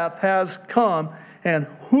wrath has come, and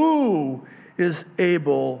who is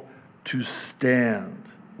able to stand?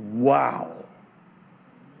 Wow.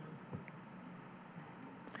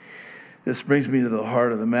 This brings me to the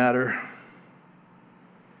heart of the matter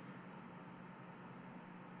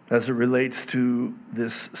as it relates to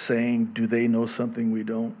this saying, do they know something we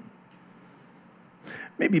don't?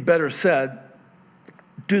 Maybe better said,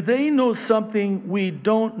 do they know something we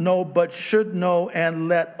don't know but should know and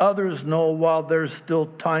let others know while there's still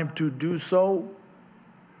time to do so?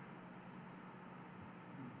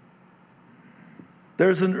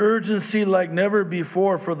 There's an urgency like never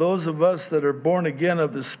before for those of us that are born again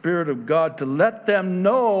of the Spirit of God to let them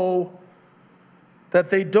know that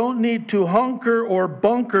they don't need to hunker or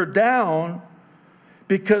bunker down,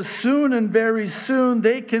 because soon and very soon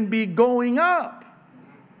they can be going up.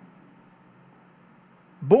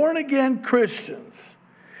 Born-again Christians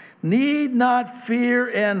need not fear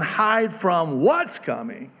and hide from what's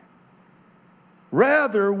coming.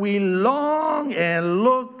 Rather, we long and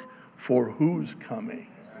look for who's coming.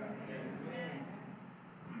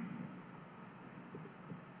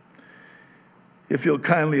 If you'll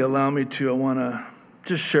kindly allow me to, I want to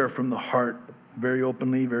just share from the heart, very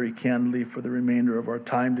openly, very candidly, for the remainder of our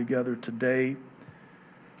time together today.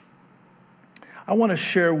 I want to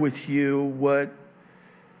share with you what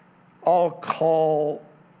I'll call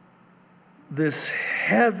this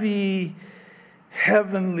heavy,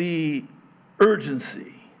 heavenly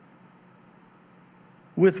urgency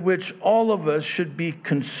with which all of us should be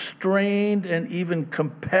constrained and even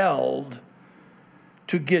compelled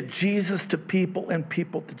to get Jesus to people and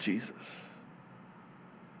people to Jesus.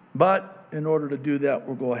 But in order to do that,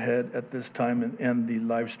 we'll go ahead at this time and end the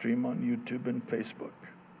live stream on YouTube and Facebook.